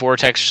Sulfuric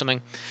Vortex or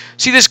something.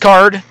 See this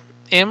card?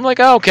 And I'm like,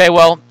 oh, okay,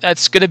 well,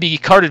 that's going to be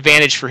card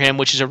advantage for him,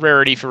 which is a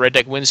rarity for red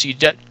deck wins, so you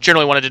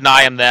generally want to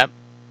deny him that.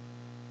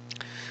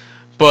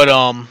 But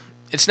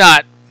it's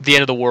not the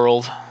end of the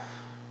world.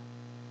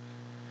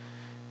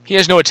 He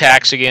has no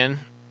attacks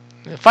again.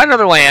 Find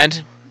another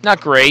land. Not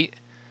great.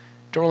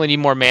 Don't really need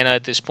more mana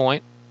at this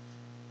point.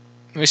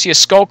 We see a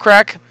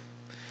Skullcrack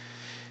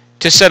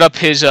to set up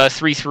his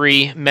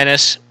 3/3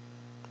 Menace.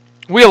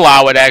 We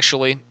allow it,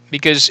 actually,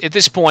 because at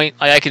this point,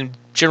 I can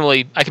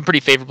pretty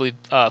favorably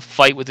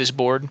fight with this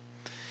board.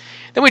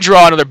 Then we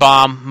draw another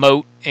bomb,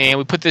 Moat, and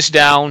we put this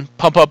down,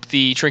 pump up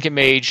the Trinket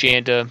Mage,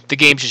 and the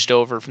game's just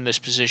over from this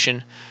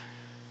position.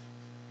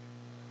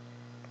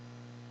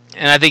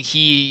 And I think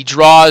he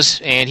draws,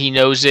 and he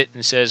knows it,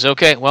 and says,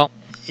 okay, well,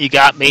 you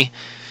got me.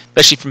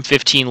 Especially from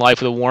 15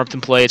 life with a Warmth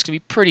in play. It's going to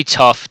be pretty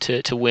tough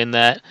to win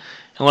that,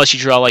 unless you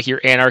draw like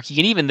your Anarchy.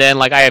 And even then,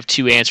 like I have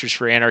 2 answers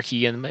for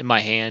Anarchy in my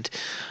hand.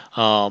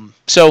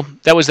 So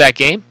that was that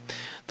game.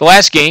 The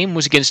last game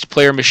was against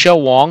player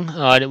Michelle Wong,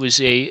 and it was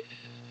a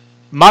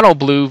mono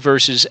blue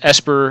versus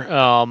Esper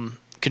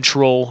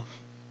control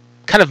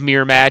kind of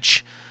mirror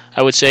match,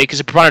 I would say, because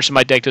the preponderance of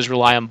my deck does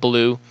rely on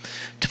blue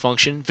to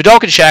function.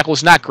 Vidalcan Shackle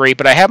is not great,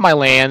 but I have my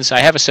lands. I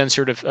have a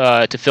sensor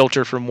to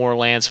filter for more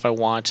lands if I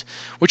want,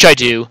 which I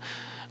do.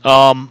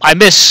 I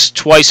miss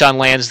twice on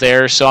lands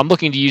there, so I'm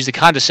looking to use the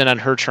Condescend on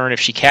her turn if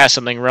she casts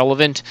something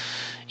relevant,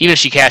 even if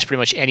she casts pretty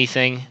much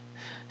anything.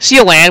 See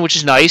a land, which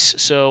is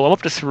nice, so I'm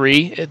up to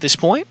 3 at this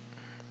point.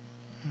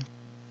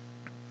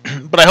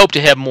 But I hope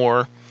to have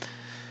more.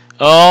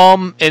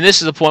 And this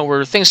is the point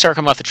where things start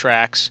coming off the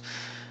tracks.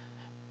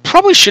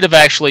 Probably should have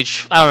actually,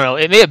 I don't know,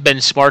 it may have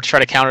been smart to try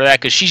to counter that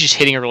because she's just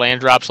hitting her land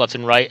drops left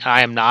and right.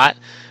 I am not.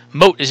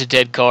 Moat is a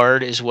dead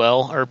card as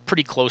well, or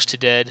pretty close to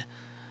dead.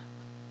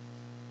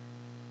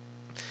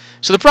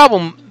 So the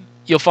problem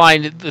you'll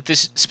find that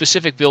this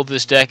specific build of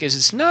this deck is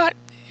it's not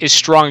as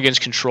strong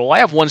against control. I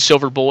have 1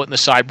 Silver Bullet in the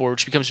sideboard,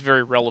 which becomes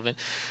very relevant.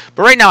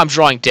 But right now I'm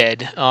drawing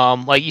dead.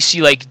 Like you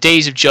see, like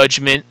Days of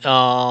Judgment,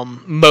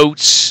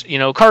 Moats, you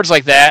know, cards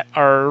like that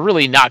are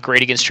really not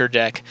great against her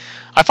deck.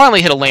 I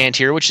finally hit a land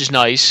here, which is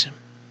nice.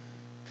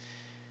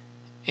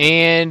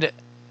 And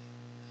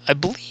I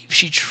believe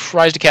she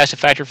tries to cast a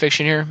Factor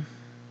Fiction here.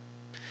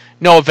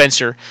 No, a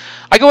Venser.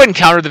 I go ahead and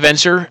counter the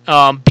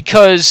Venser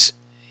because,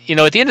 you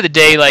know, at the end of the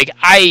day, like,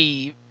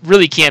 I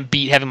really can't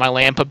beat having my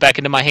land put back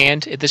into my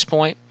hand at this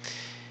point.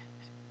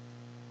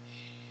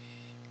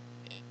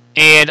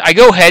 And I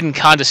go ahead and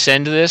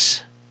condescend to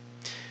this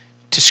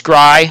to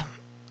scry.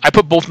 I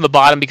put both in the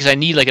bottom because I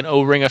need like an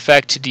O-ring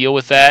effect to deal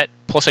with that.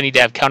 Plus I need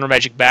to have counter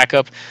magic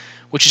backup,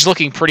 which is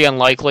looking pretty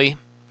unlikely.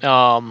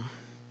 I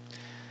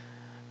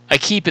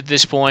keep at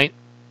this point.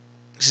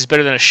 This is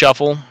better than a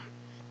shuffle.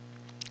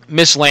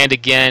 Miss land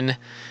again.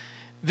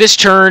 This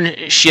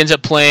turn she ends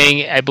up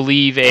playing, I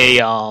believe, a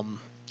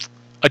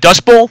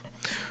Dust Bowl,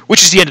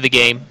 which is the end of the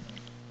game.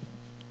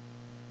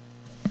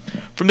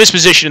 From this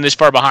position and this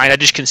far behind, I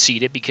just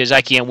concede it because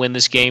I can't win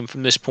this game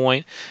from this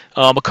point.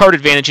 A card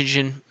advantage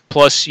engine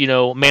plus, you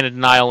know, mana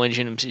denial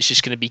engine is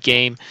just going to be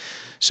game.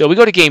 So we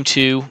go to game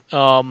 2.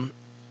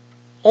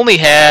 Only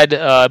had,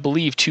 I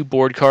believe, 2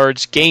 board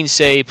cards,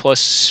 Gainsay plus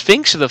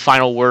Sphinx of the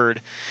Final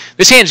Word.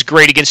 This hand's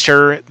great against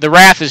her. The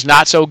Wrath is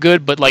not so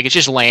good, but like it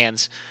just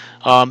lands.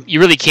 You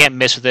really can't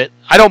miss with it.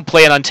 I don't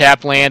play an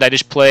untapped land. I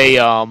just play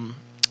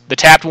the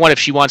tapped one. If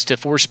she wants to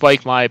force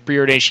spike my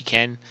preordain, she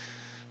can.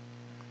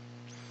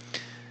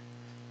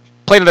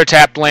 Play another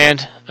tapped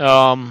land.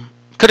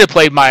 Could have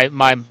played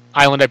my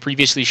island I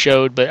previously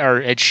showed,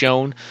 or had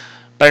shown,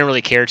 but I didn't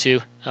really care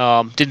to.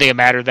 Didn't think it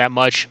mattered that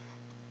much.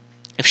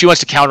 If she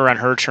wants to counter on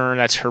her turn,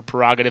 that's her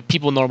prerogative.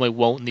 People normally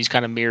won't in these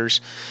kind of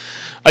mirrors.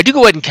 I do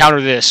go ahead and counter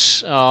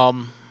this. I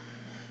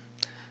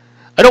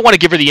don't want to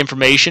give her the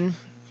information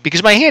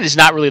because my hand is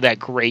not really that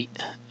great.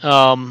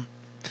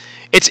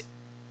 It's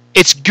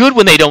it's good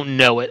when they don't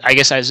know it, I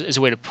guess, as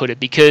a way to put it,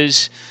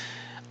 because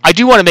I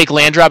do want to make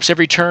land drops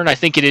every turn. I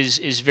think it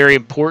is very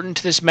important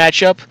to this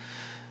matchup.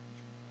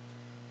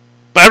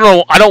 But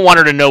I don't want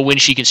her to know when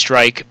she can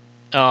strike,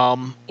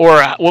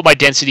 or what my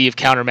density of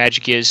counter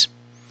magic is,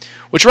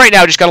 which right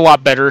now just got a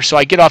lot better. So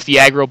I get off the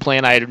aggro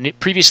plan I had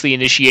previously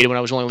initiated when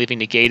I was only leaving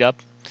the gate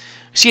up.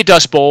 See a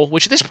Dust Bowl,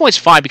 which at this point is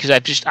fine because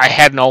I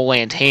had an all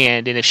land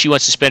hand, and if she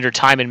wants to spend her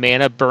time and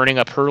mana burning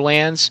up her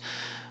lands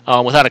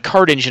without a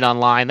card engine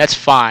online, that's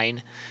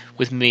fine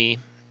with me.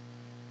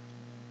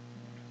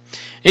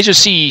 As you'll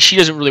see, she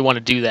doesn't really want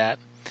to do that,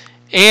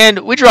 and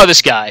we draw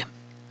this guy.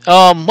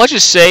 Let's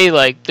just say,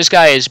 like, this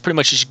guy is pretty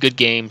much just good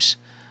games.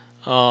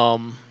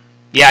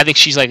 Yeah, I think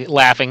she's, like,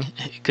 laughing,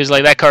 because,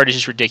 like, that card is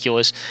just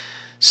ridiculous.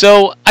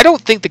 So, I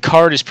don't think the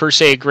card is per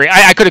se great.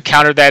 I could have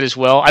countered that as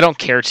well. I don't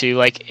care to.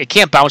 Like, it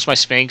can't bounce my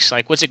Sphinx.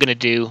 Like, what's it going to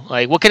do?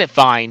 Like, what can it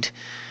find?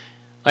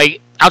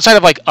 Like, outside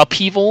of, like,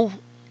 Upheaval,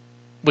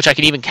 which I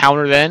can even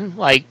counter then,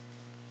 like,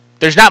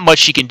 there's not much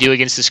she can do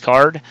against this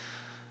card.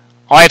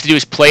 All I have to do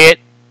is play it,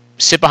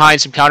 sit behind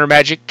some counter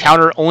magic,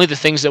 counter only the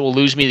things that will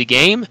lose me the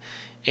game,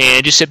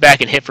 and just sit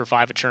back and hit for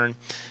 5 a turn.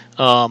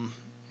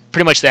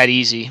 Pretty much that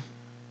easy.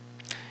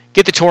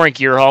 Get the Torrent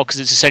Gearhulk because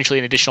it's essentially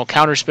an additional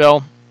counter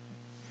spell.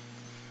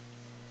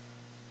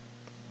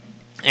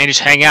 And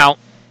just hang out.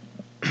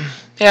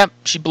 Yeah,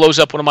 she blows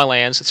up one of my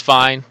lands. It's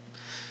fine.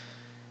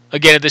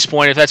 Again, at this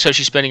point, if that's how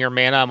she's spending her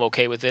mana, I'm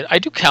okay with it. I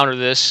do counter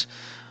this.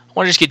 I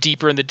want to just get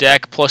deeper in the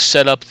deck, plus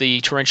set up the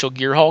Torrential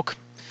Gearhulk.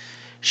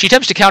 She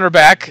attempts to counter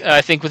back,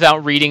 I think,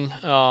 without reading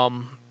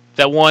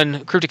that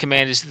one Cryptic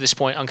Command is at this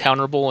point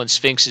uncounterable, and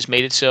Sphinx has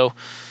made it so.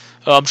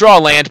 Draw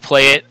a land,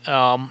 play it.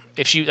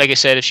 If she, like I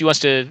said, if she wants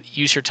to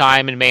use her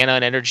time and mana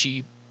and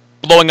energy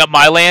blowing up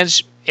my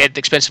lands at the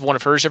expense of one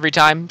of hers every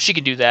time, she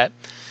can do that.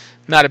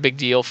 Not a big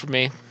deal for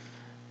me.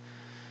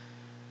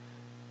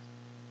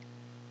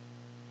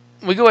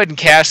 We go ahead and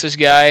cast this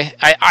guy.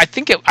 I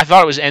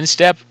thought it was end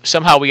step.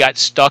 Somehow we got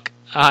stuck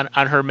on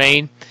her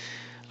main.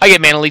 I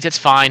get mana leak. That's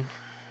fine.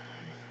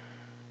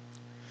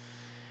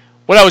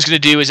 What I was going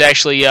to do is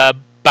actually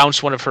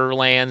bounce one of her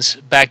lands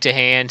back to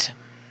hand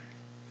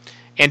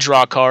and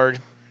draw a card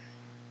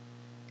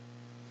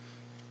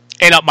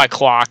and up my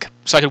clock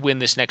so I could win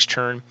this next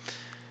turn.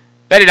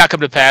 That did not come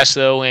to pass,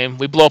 though, and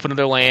we blow up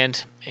another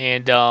land,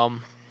 and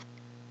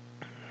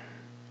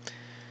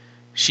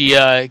she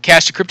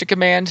cast a Cryptic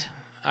Command.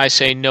 I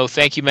say, no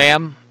thank you,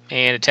 ma'am,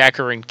 and attack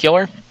her and kill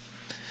her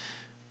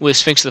with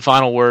Sphinx the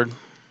Final Word.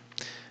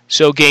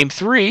 So game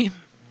 3...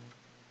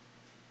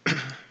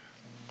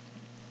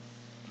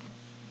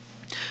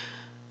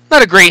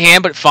 not a great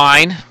hand, but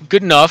fine.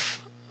 Good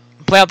enough.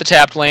 Play out the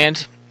tapped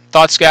land.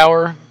 Thought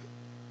Scour.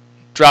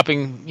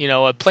 Dropping,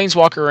 a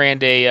Planeswalker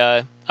and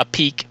a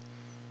Peak.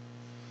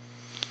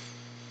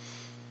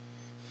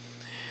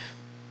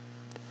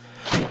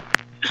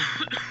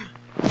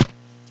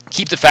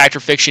 Keep the Fact or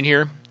Fiction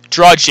here.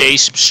 Draw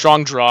Jace.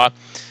 Strong draw.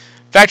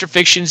 Fact or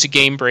Fiction's a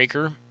game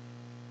breaker.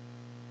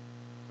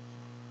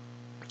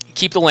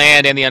 Keep the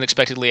land and the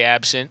Unexpectedly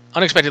Absent.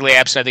 Unexpectedly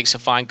Absent, I think, is a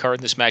fine card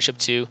in this matchup,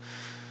 too.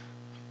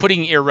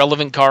 Putting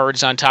irrelevant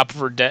cards on top of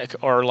her deck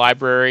or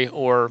library,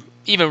 or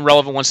even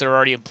relevant ones that are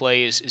already in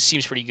play,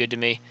 seems pretty good to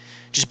me.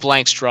 Just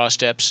blanks draw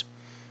steps.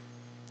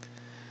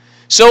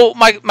 So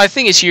my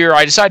thing is here,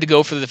 I decided to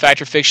go for the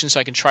Fact or Fiction so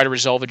I can try to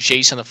resolve a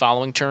Jace on the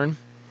following turn.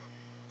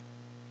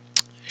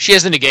 She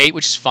has the negate,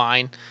 which is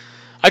fine.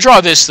 I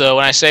draw this, though,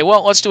 and I say,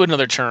 well, let's do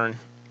another turn.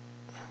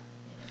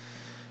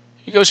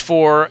 He goes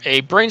for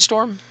a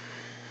Brainstorm.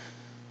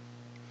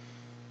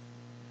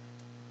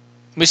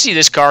 We see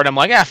this card, I'm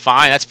like,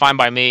 fine, that's fine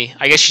by me.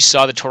 I guess she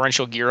saw the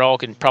Torrential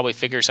Gearhulk and probably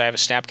figures I have a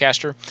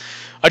Snapcaster.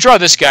 I draw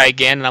this guy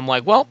again, and I'm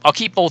like, well, I'll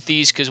keep both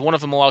these because one of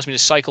them allows me to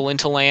cycle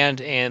into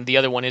land, and the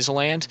other one is a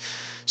land.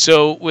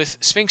 So with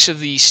Sphinx of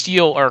the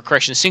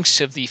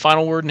Sphinx of the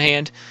Final Word in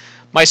hand,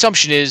 my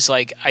assumption is,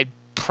 like, I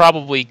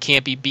probably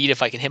can't be beat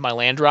if I can hit my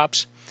land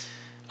drops.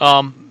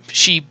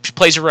 She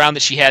plays around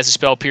that she has a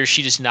Spell Pierce,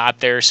 she does not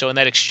there, so in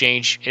that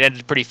exchange, it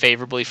ended pretty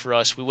favorably for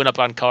us. We went up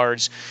on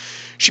cards.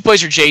 She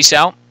plays her Jace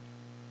out.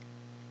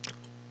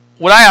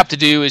 What I opt to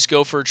do is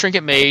go for a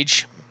Trinket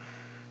Mage.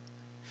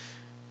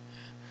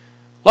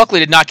 Luckily,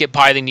 did not get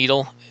Pithing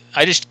Needle.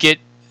 I just get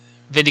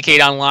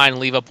Vindicate online and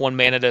leave up 1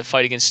 mana to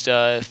fight against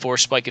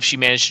Force Spike if she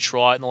managed to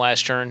draw it in the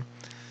last turn.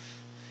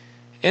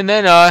 And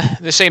then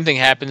the same thing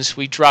happens.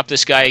 We drop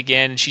this guy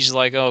again, and she's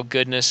like, oh,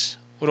 goodness,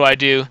 what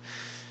do?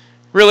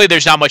 Really,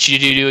 there's not much you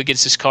to do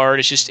against this card.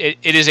 It's just, it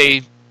is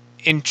a,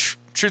 in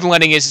Truth in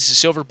Lending it's a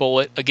silver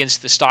bullet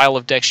against the style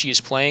of deck she is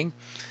playing.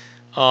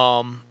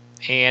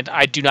 And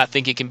I do not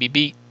think it can be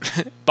beat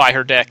by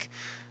her deck.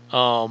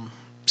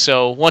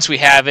 So once we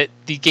have it,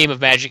 the game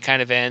of Magic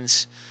kind of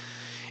ends.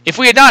 If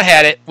we had not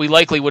had it, we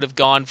likely would have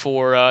gone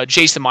for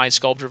Jace the Mind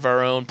Sculptor of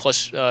our own,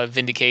 plus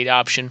Vindicate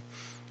option,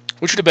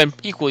 which would have been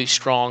equally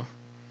strong,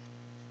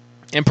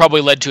 and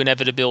probably led to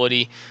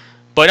inevitability,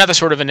 but not the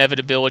sort of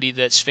inevitability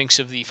that Sphinx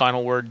of the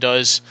Final Word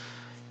does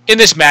in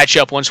this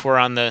matchup once we're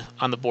on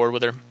the board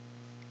with her.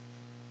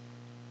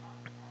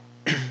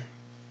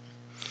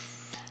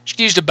 She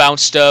can use to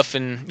bounce stuff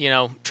and,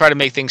 try to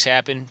make things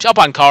happen. Jump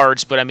on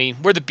cards, but, I mean,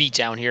 we're the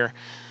beatdown here.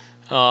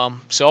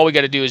 So all we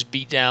got to do is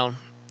beat down.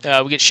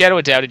 We get Shadow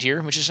Adapted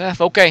here, which is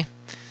okay.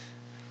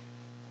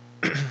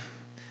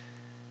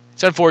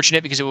 It's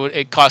unfortunate because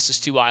it costs us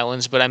 2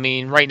 islands, but I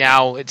mean, right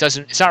now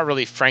it's not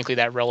really, frankly,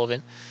 that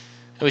relevant.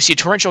 And we see a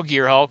Torrential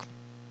Gearhulk.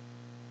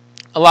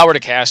 Allow her to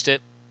cast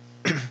it.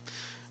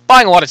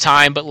 Buying a lot of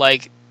time, but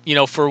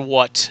for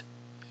what?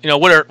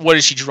 What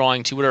is she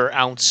drawing to? What are her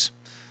ounce?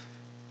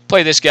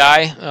 Play this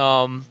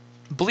guy.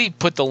 Believe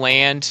put the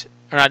land,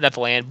 or not the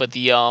land, but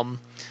the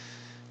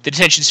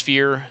Detention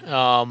Sphere,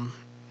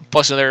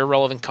 plus another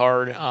irrelevant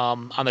card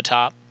on the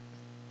top.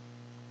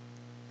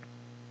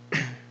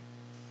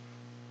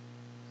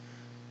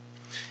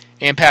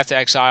 And Path to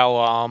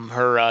Exile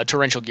her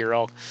Torrential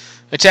Gearhulk.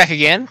 Attack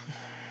again.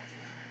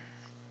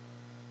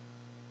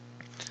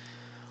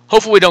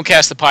 Hopefully we don't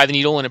cast the Pie the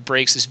Needle and it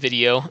breaks this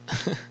video.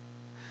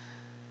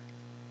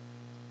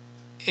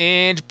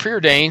 And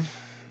Preordain,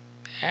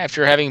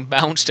 after having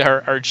bounced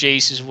our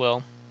Jace as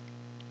well.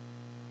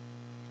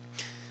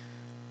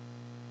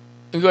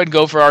 We'll go ahead and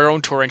go for our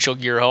own Torrential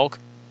Gearhulk.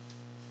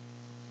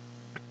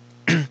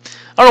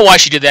 I don't know why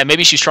she did that.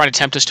 Maybe she's trying to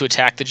tempt us to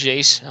attack the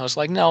Jace. I was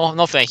like,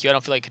 no, thank you. I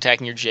don't feel like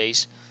attacking your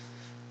Jace.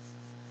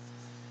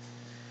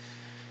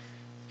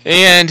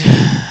 And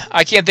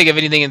I can't think of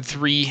anything in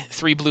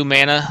three blue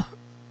mana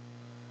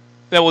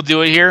that will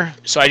do it here.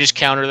 So I just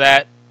counter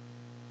that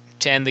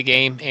to end the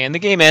game, and the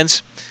game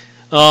ends.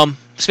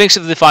 Sphinx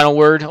of the final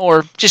word,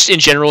 or just in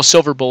general,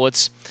 silver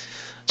bullets.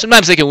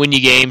 Sometimes they can win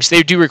you games.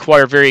 They do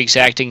require very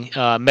exacting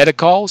meta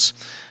calls.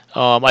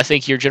 I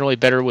think you're generally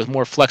better with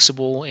more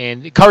flexible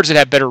and cards that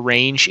have better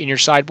range in your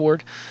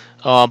sideboard.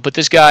 But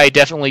this guy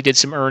definitely did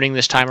some earning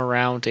this time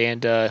around,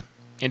 and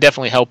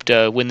definitely helped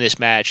win this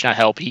match. Not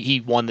help,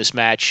 he won this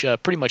match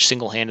pretty much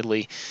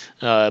single-handedly,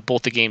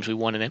 both the games we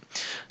won in it.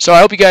 So I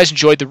hope you guys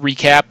enjoyed the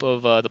recap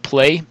of the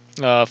play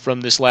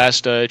from this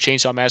last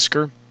Chainsaw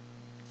Massacre.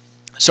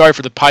 Sorry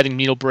for the Pie the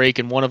Needle break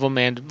in one of them,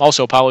 and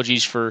also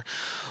apologies for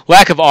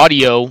lack of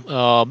audio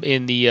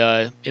in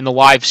the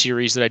live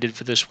series that I did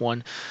for this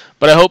one.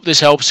 But I hope this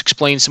helps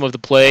explain some of the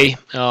play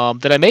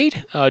that I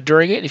made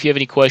during it. If you have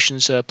any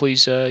questions,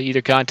 please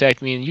either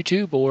contact me on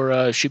YouTube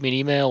or shoot me an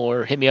email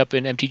or hit me up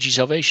in MTG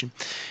Salvation.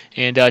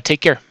 And take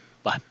care.